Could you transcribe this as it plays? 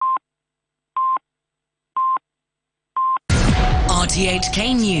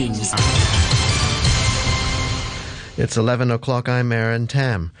RTHK News. It's 11 o'clock. I'm Aaron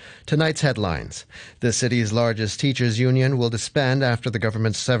Tam. Tonight's headlines. The city's largest teachers' union will disband after the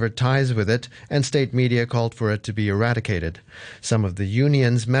government severed ties with it, and state media called for it to be eradicated. Some of the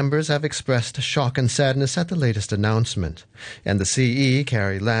union's members have expressed shock and sadness at the latest announcement. And the CE,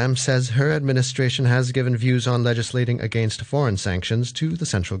 Carrie Lam, says her administration has given views on legislating against foreign sanctions to the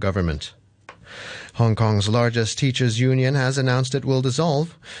central government. Hong Kong's largest teachers' union has announced it will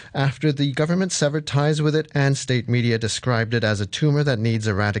dissolve after the government severed ties with it and state media described it as a tumor that needs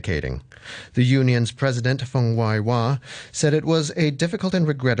eradicating. The union's president, Feng Wai-Wah, said it was a difficult and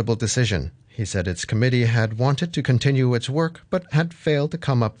regrettable decision. He said its committee had wanted to continue its work but had failed to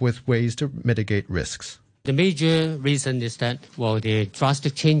come up with ways to mitigate risks. The major reason is that, the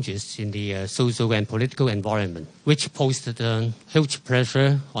drastic changes in the social and political environment, which posed a huge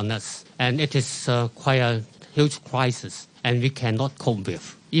pressure on us. And it is quite a huge crisis, and we cannot cope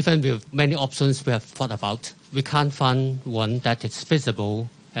with. Even with many options we have thought about, we can't find one that is feasible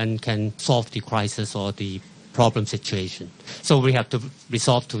and can solve the crisis or the problem situation. So we have to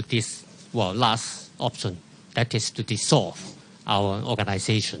resort to this, last option, that is to dissolve our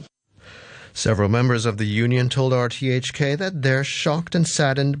organization. Several members of the union told RTHK that they're shocked and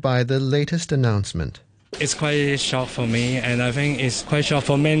saddened by the latest announcement. It's quite a shock for me, and I think it's quite a shock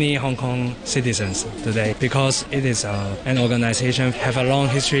for many Hong Kong citizens today, because it is an organization have a long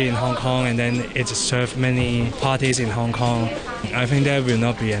history in Hong Kong, and then it served many parties in Hong Kong. I think there will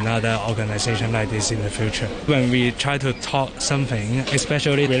not be another organization like this in the future. When we try to talk something,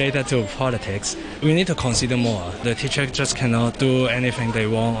 especially related to politics, we need to consider more. The teacher just cannot do anything they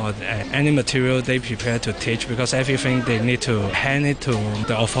want or any material they prepare to teach, because everything they need to hand it to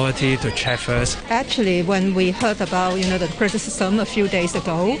the authority to check first. Actually, when we heard about the criticism a few days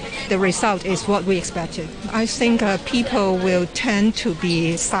ago, the result is what we expected. I think people will tend to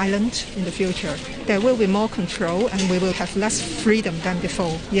be silent in the future. There will be more control, and we will have less freedom than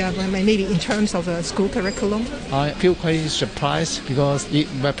before. Maybe in terms of the school curriculum. I feel quite surprised because it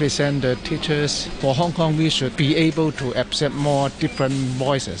represents the teachers. For Hong Kong, we should be able to accept more different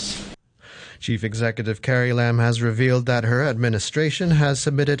voices. Chief Executive Carrie Lam has revealed that her administration has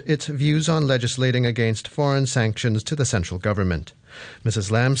submitted its views on legislating against foreign sanctions to the central government.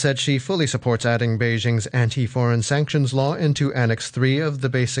 Mrs. Lam said she fully supports adding Beijing's anti-foreign sanctions law into Annex 3 of the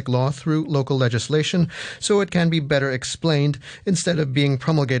Basic Law through local legislation so it can be better explained instead of being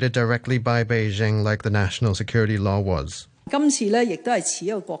promulgated directly by Beijing like the national security law was.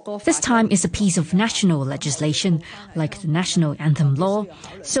 This time is a piece of national legislation, like the national anthem law,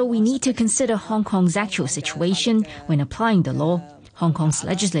 so we need to consider Hong Kong's actual situation when applying the law, Hong Kong's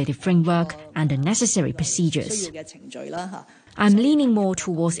legislative framework, and the necessary procedures. I'm leaning more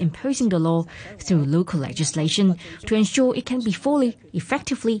towards imposing the law through local legislation to ensure it can be fully,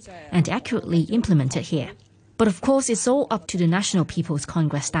 effectively, and accurately implemented here. But of course, it's all up to the National People's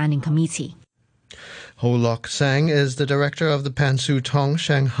Congress Standing Committee. Ho Lok Sang is the director of the Pan Su Tong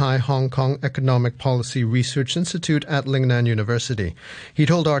Shanghai Hong Kong Economic Policy Research Institute at Lingnan University. He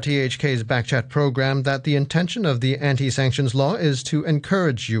told RTHK's Backchat program that the intention of the anti-sanctions law is to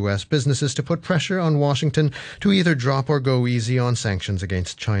encourage U.S. businesses to put pressure on Washington to either drop or go easy on sanctions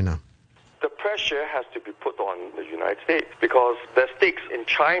against China. The pressure has to be put on the United States because the stakes in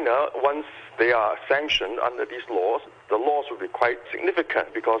China, once they are sanctioned under these laws, the loss will be quite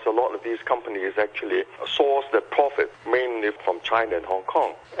significant because a lot of these companies actually source their profit mainly from China and Hong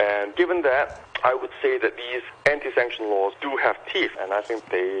Kong. And given that, I would say that these anti-sanction laws do have teeth, and I think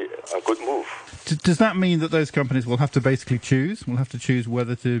they are a good move. Does that mean that those companies will have to basically choose? Will have to choose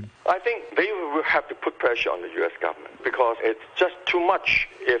whether to... I think they will have to put pressure on the U.S. government because it's just too much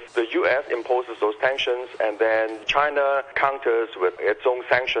if the U.S. imposes those sanctions and then China counters with its own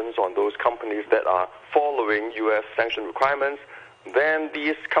sanctions on those companies that are following U.S. sanction requirements. Then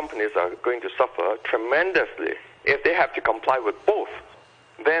these companies are going to suffer tremendously. If they have to comply with both,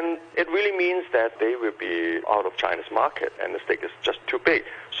 then it really means that they will be out of China's market and the stake is just too big.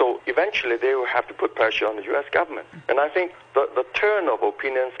 So eventually they will have to put pressure on the U.S. government. And I think the turn of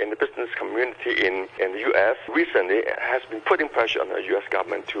opinions in the business community in the U.S. recently has been putting pressure on the U.S.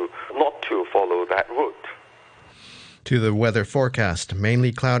 government not to follow that route. To the weather forecast,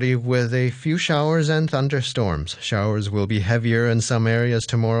 mainly cloudy with a few showers and thunderstorms. Showers will be heavier in some areas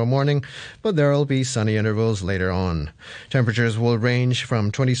tomorrow morning, but there will be sunny intervals later on. Temperatures will range from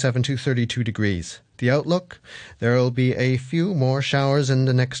 27 to 32 degrees. The outlook, there will be a few more showers in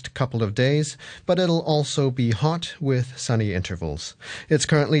the next couple of days, but it'll also be hot with sunny intervals. It's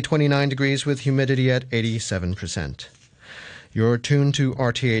currently 29 degrees with humidity at 87%. You're tuned to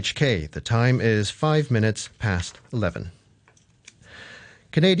RTHK. The time is 5 minutes past 11.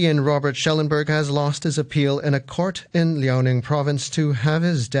 Canadian Robert Schellenberg has lost his appeal in a court in Liaoning province to have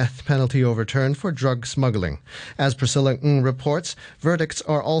his death penalty overturned for drug smuggling. As Priscilla Ng reports, verdicts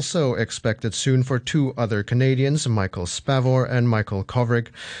are also expected soon for two other Canadians, Michael Spavor and Michael Kovrig,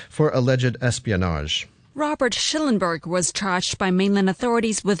 for alleged espionage. Robert Schellenberg was charged by mainland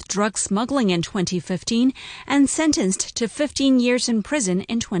authorities with drug smuggling in 2015 and sentenced to 15 years in prison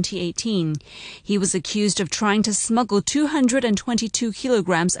in 2018. He was accused of trying to smuggle 222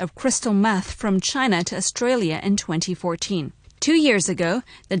 kilograms of crystal meth from China to Australia in 2014. 2 years ago,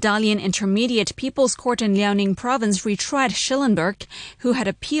 the Dalian Intermediate People's Court in Liaoning Province retried Schellenberg, who had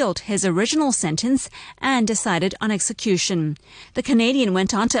appealed his original sentence and decided on execution. The Canadian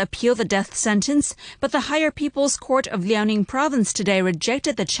went on to appeal the death sentence, but the Higher People's Court of Liaoning Province today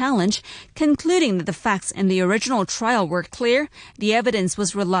rejected the challenge, concluding that the facts in the original trial were clear, the evidence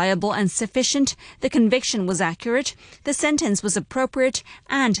was reliable and sufficient, the conviction was accurate, the sentence was appropriate,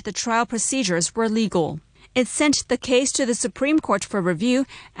 and the trial procedures were legal. It sent the case to the Supreme Court for review,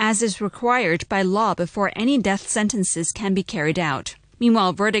 as is required by law before any death sentences can be carried out.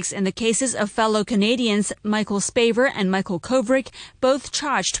 Meanwhile, verdicts in the cases of fellow Canadians Michael Spavor and Michael Kovrig, both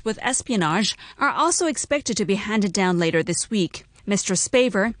charged with espionage, are also expected to be handed down later this week. Mr.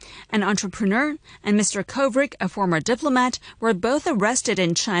 Spavor, an entrepreneur, and Mr. Kovrig, a former diplomat, were both arrested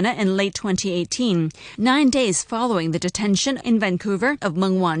in China in late 2018, 9 days following the detention in Vancouver of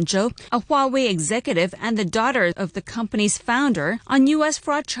Meng Wanzhou, a Huawei executive and the daughter of the company's founder, on U.S.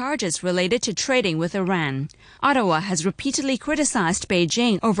 fraud charges related to trading with Iran. Ottawa has repeatedly criticized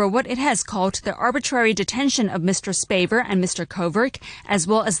Beijing over what it has called the arbitrary detention of Mr. Spavor and Mr. Kovrig, as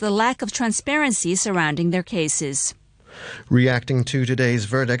well as the lack of transparency surrounding their cases. Reacting to today's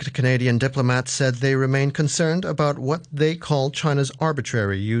verdict, Canadian diplomats said they remain concerned about what they call China's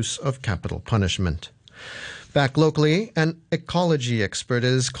arbitrary use of capital punishment. Back locally, an ecology expert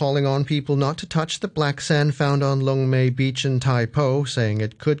is calling on people not to touch the black sand found on Long Mei Beach in Tai Po, saying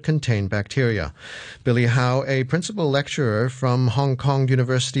it could contain bacteria. Billy Howe, a principal lecturer from Hong Kong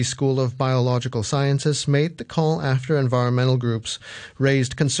University School of Biological Sciences, made the call after environmental groups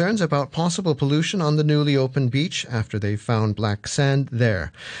raised concerns about possible pollution on the newly opened beach after they found black sand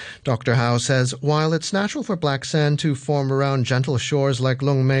there. Dr. Howe says while it's natural for black sand to form around gentle shores like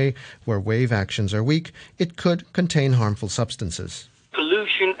Long Mei, where wave actions are weak, it could contain harmful substances.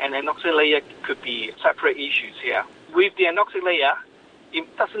 Pollution and anoxic layer could be separate issues here. With the anoxic layer, it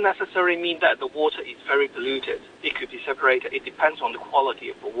doesn't necessarily mean that the water is very polluted. It could be separated. It depends on the quality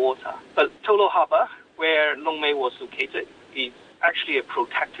of the water. But Tolo Harbour, where Long Mei was located, is actually a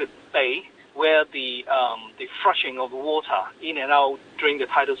protected bay where the flushing of the water in and out during the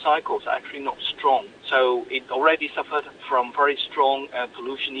tidal cycles are actually not strong. So it already suffered from very strong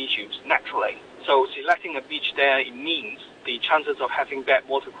pollution issues naturally. So selecting a beach there, it means the chances of having bad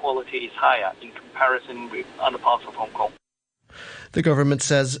water quality is higher in comparison with other parts of Hong Kong. The government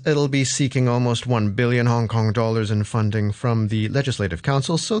says it'll be seeking almost 1 billion Hong Kong dollars in funding from the Legislative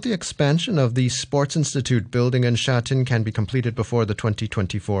Council so the expansion of the Sports Institute building in Sha Tin can be completed before the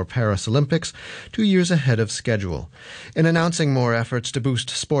 2024 Paris Olympics, 2 years ahead of schedule. In announcing more efforts to boost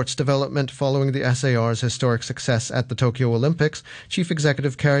sports development following the SAR's historic success at the Tokyo Olympics, Chief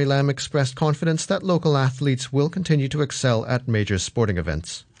Executive Carrie Lam expressed confidence that local athletes will continue to excel at major sporting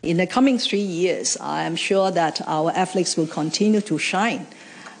events. In the coming 3 years, I am sure that our athletes will continue to shine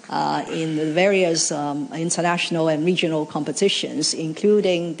in the various international and regional competitions,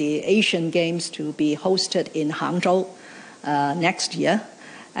 including the Asian Games to be hosted in Hangzhou next year,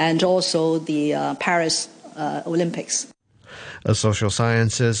 and also the Paris Olympics. A social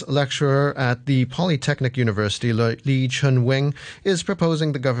sciences lecturer at the Polytechnic University, Lee Chun-Wing, is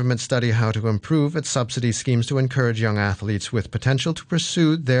proposing the government study how to improve its subsidy schemes to encourage young athletes with potential to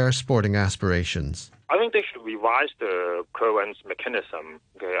pursue their sporting aspirations. I think they should revise the current mechanism.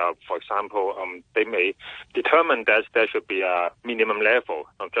 For example, they may determine that there should be a minimum level,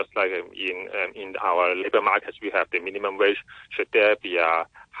 just like in our labor markets we have the minimum wage. Should there be a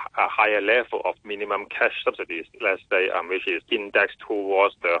higher level of minimum cash subsidies, let's say, which is indexed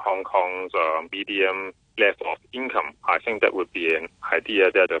towards the Hong Kong's medium level of income? I think that would be an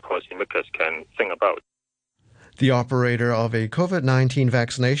idea that the policymakers can think about. The operator of a COVID-19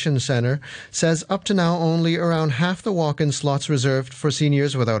 vaccination center says up to now only around half the walk-in slots reserved for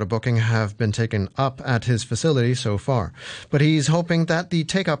seniors without a booking have been taken up at his facility so far. But he's hoping that the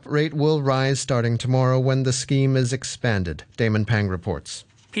take-up rate will rise starting tomorrow when the scheme is expanded. Damon Pang reports.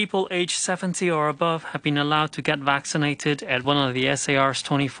 People aged 70 or above have been allowed to get vaccinated at one of the SAR's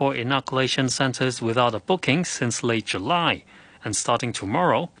 24 inoculation centers without a booking since late July. And starting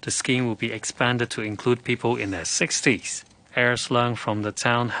tomorrow, the scheme will be expanded to include people in their 60s. Ayers Leung from the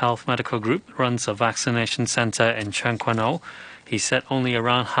Town Health Medical Group runs a vaccination centre in Cheung Kwan O. He said only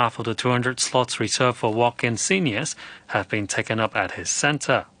around half of the 200 slots reserved for walk-in seniors have been taken up at his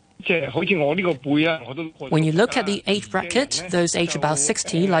centre. When you look at the age bracket, those aged about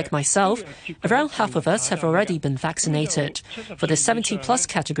 60 like myself, around half of us have already been vaccinated. For the 70-plus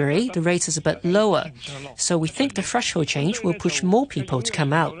category, the rate is a bit lower. So we think the threshold change will push more people to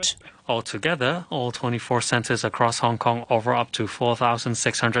come out. Altogether, all 24 centres across Hong Kong offer up to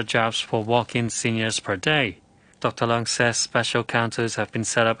 4,600 jabs for walk-in seniors per day. Dr. Leung says special counters have been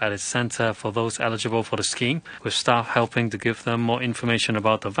set up at his centre for those eligible for the scheme, with staff helping to give them more information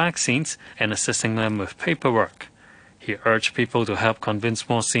about the vaccines and assisting them with paperwork. He urged people to help convince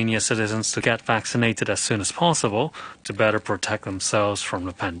more senior citizens to get vaccinated as soon as possible to better protect themselves from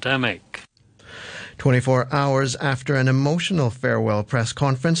the pandemic. 24 hours after an emotional farewell press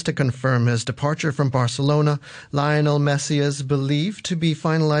conference to confirm his departure from Barcelona, Lionel Messi is believed to be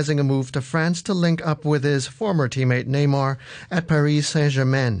finalizing a move to France to link up with his former teammate Neymar at Paris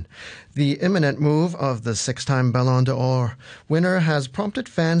Saint-Germain. The imminent move of the six-time Ballon d'Or winner has prompted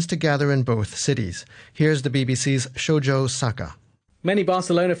fans to gather in both cities. Here's the BBC's Shojo Saka. Many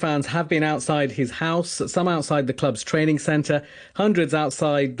Barcelona fans have been outside his house, some outside the club's training centre, hundreds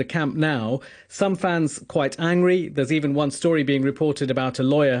outside the Camp Nou. Some fans quite angry. There's even one story being reported about a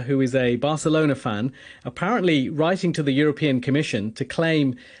lawyer who is a Barcelona fan, apparently writing to the European Commission to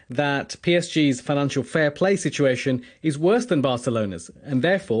claim that PSG's financial fair play situation is worse than Barcelona's, and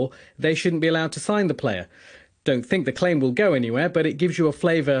therefore they shouldn't be allowed to sign the player. Don't think the claim will go anywhere, but it gives you a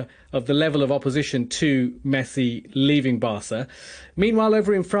flavour of the level of opposition to Messi leaving Barca. Meanwhile,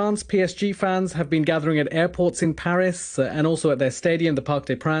 over in France, PSG fans have been gathering at airports in Paris and also at their stadium, the Parc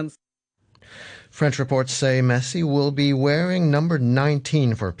des Princes. French reports say Messi will be wearing number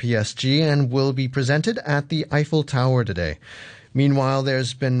 19 for PSG and will be presented at the Eiffel Tower today. Meanwhile,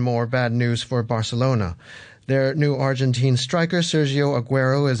 there's been more bad news for Barcelona. Their new Argentine striker Sergio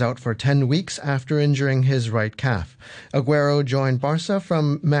Aguero is out for 10 weeks after injuring his right calf. Aguero joined Barca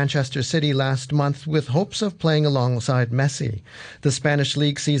from Manchester City last month with hopes of playing alongside Messi. The Spanish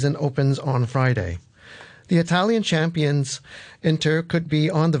league season opens on Friday. The Italian champions Inter could be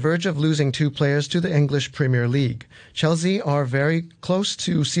on the verge of losing two players to the English Premier League. Chelsea are very close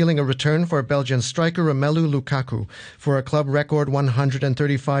to sealing a return for Belgian striker Romelu Lukaku for a club record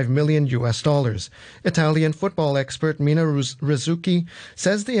 $135 million. Italian football expert Mina Rizzucchi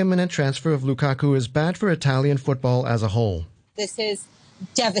says the imminent transfer of Lukaku is bad for Italian football as a whole. This is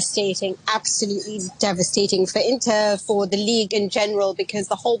devastating, absolutely devastating for Inter, for the league in general, because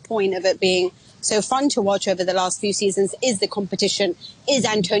the whole point of it being so fun to watch over the last few seasons is the competition, is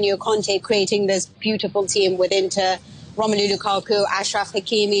Antonio Conte creating this beautiful team with Inter, Romelu Lukaku, Achraf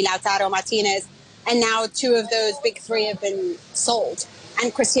Hakimi, Lautaro Martinez, and now two of those big three have been sold.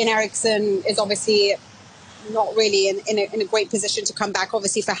 And Christian Eriksen is obviously not really in a great position to come back,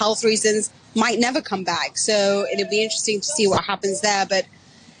 obviously for health reasons, might never come back. So it'll be interesting to see what happens there, but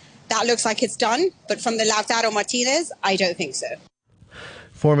that looks like it's done. But from the Lautaro Martinez, I don't think so.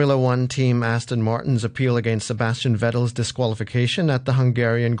 Formula One team Aston Martin's appeal against Sebastian Vettel's disqualification at the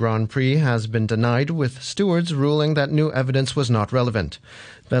Hungarian Grand Prix has been denied, with stewards ruling that new evidence was not relevant.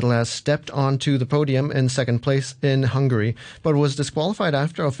 Vettel has stepped onto the podium in second place in Hungary, but was disqualified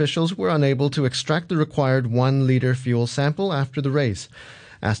after officials were unable to extract the required 1-litre fuel sample after the race.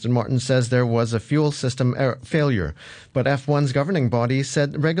 Aston Martin says there was a fuel system failure, but F1's governing body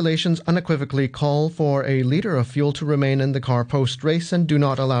said regulations unequivocally call for a litre of fuel to remain in the car post-race and do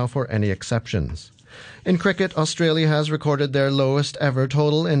not allow for any exceptions. In cricket, Australia has recorded their lowest ever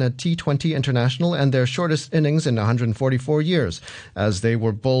total in a T20 international and their shortest innings in 144 years, as they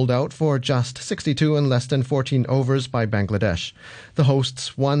were bowled out for just 62 in less than 14 overs by Bangladesh. The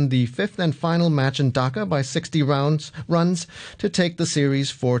hosts won the fifth and final match in Dhaka by 60 runs to take the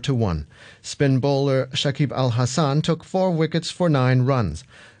series 4-1. Spin bowler Shakib Al Hassan took 4 wickets for 9 runs.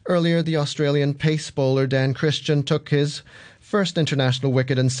 Earlier, the Australian pace bowler Dan Christian took his first international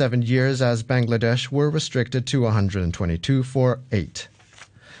wicket in 7 years as Bangladesh were restricted to 122 for 8.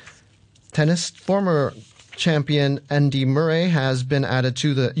 Tennis former champion Andy Murray has been added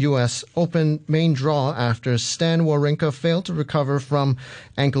to the U.S. Open main draw after Stan Wawrinka failed to recover from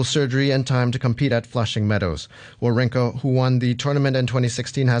ankle surgery in time to compete at Flushing Meadows. Wawrinka, who won the tournament in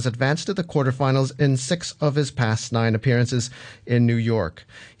 2016, has advanced to the quarterfinals in 6 of his past 9 appearances in New York.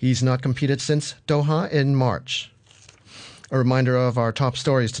 He's not competed since Doha in March. A reminder of our top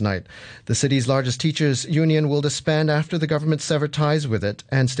stories tonight. The city's largest teachers' union will disband after the government severed ties with it,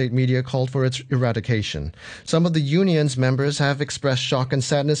 and state media called for its eradication. Some of the union's members have expressed shock and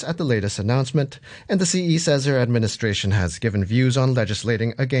sadness at the latest announcement, and the CE says their administration has given views on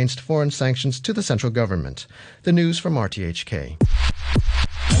legislating against foreign sanctions to the central government. The news from RTHK.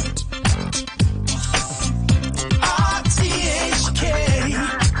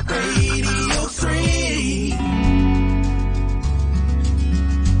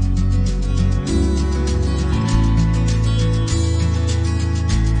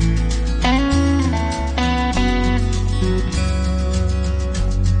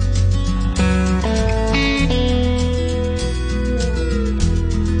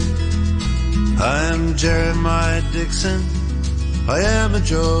 Jeremiah Dixon, I am a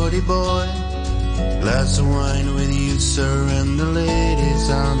Geordie boy. Glass of wine with you, sir, and the ladies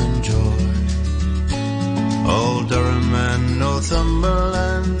I'll enjoy. Old Durham and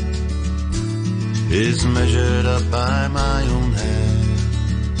Northumberland is measured up by my own hand.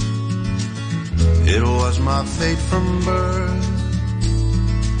 It was my fate from birth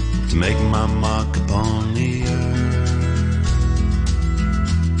to make my mark upon the earth.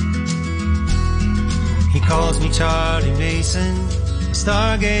 He calls me Charlie Mason, a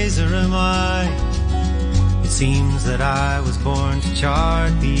stargazer am I. It seems that I was born to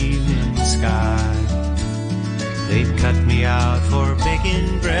chart the evening sky. They'd cut me out for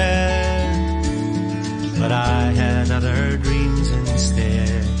baking bread, but I had other dreams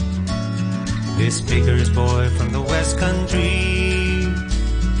instead. This baker's boy from the West Country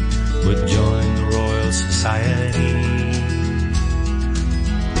would join the Royal Society.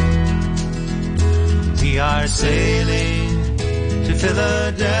 We are sailing to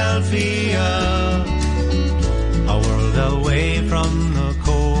Philadelphia, a world away from the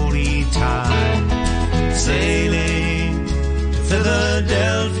coldy tide. Sailing to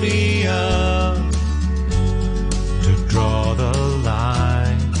Philadelphia to draw the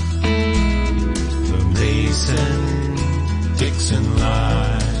line, the Mason-Dixon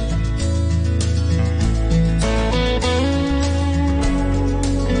line.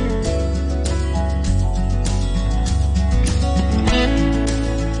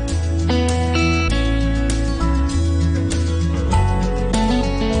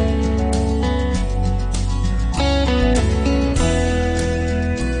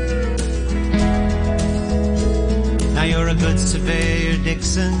 Surveyor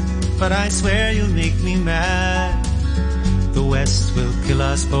Dixon, but I swear you'll make me mad. The West will kill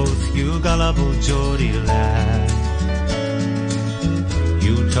us both, you gullible Geordie lad.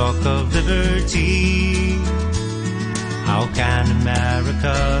 You talk of liberty, how can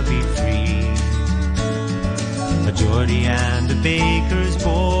America be free? A Geordie and a baker's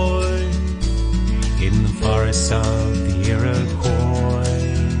boy in the forests of the Iroquois.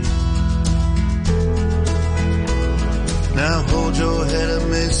 Now hold your head up,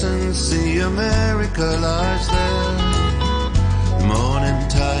 Mason, see America lies there. The morning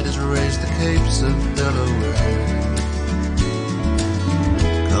tide has raised the capes of Delaware.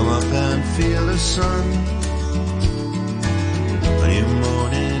 Come up and feel the sun, a new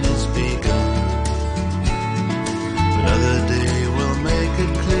morning is begun.